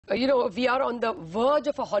we are on the verge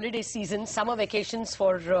of a holiday season, summer vacations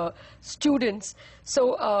for students.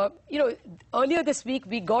 So, earlier this week,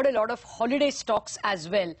 we got a lot of holiday stocks as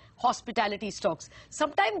well, hospitality stocks.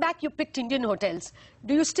 Sometime back, you picked Indian hotels.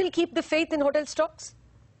 Do you still keep the faith in hotel stocks?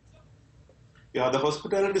 Yeah, the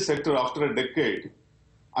hospitality sector, after a decade,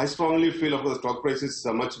 I strongly feel the stock price is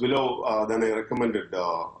much below than I recommended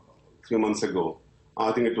a few months ago.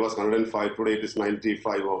 I think it was 105, today it is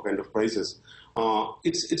 95 or kind of prices.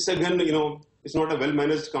 It's again, it's not a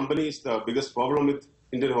well-managed company. It's the biggest problem with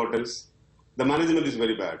Indian hotels. The management is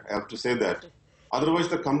very bad, I have to say that. Otherwise,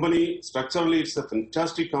 the company, structurally, it's a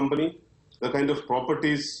fantastic company. The kind of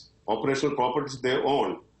properties, operational properties they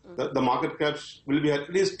own, the market caps will be at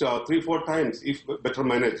least 3-4 times if better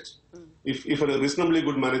managed. If a reasonably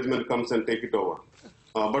good management comes and take it over.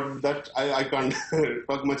 But that, I can't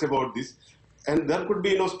talk much about this. And there could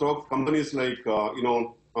be, stock companies like,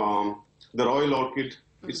 the Royal Orchid.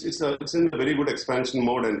 It's in a very good expansion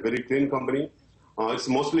mode and very clean company. It's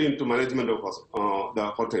mostly into management of the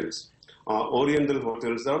hotels. Oriental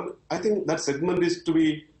hotels, I think that segment is to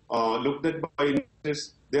be looked at by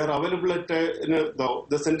investors. They are available at,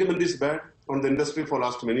 the sentiment is bad on the industry for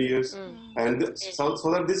last many years. And so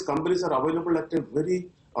that these companies are available at a very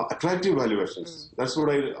attractive valuations. That's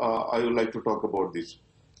what I would like to talk about this.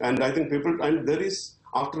 And I think and there is,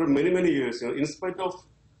 after many, many years, in spite of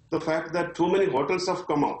the fact that too many hotels have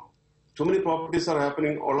come up, too many properties are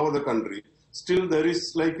happening all over the country, still there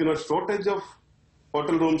is shortage of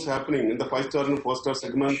hotel rooms happening in the 5-star and 4-star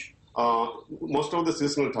segment most of the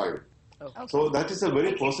seasonal time. Okay. So that is a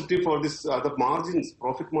very positive for this, the margins,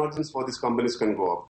 profit margins for these companies can go up.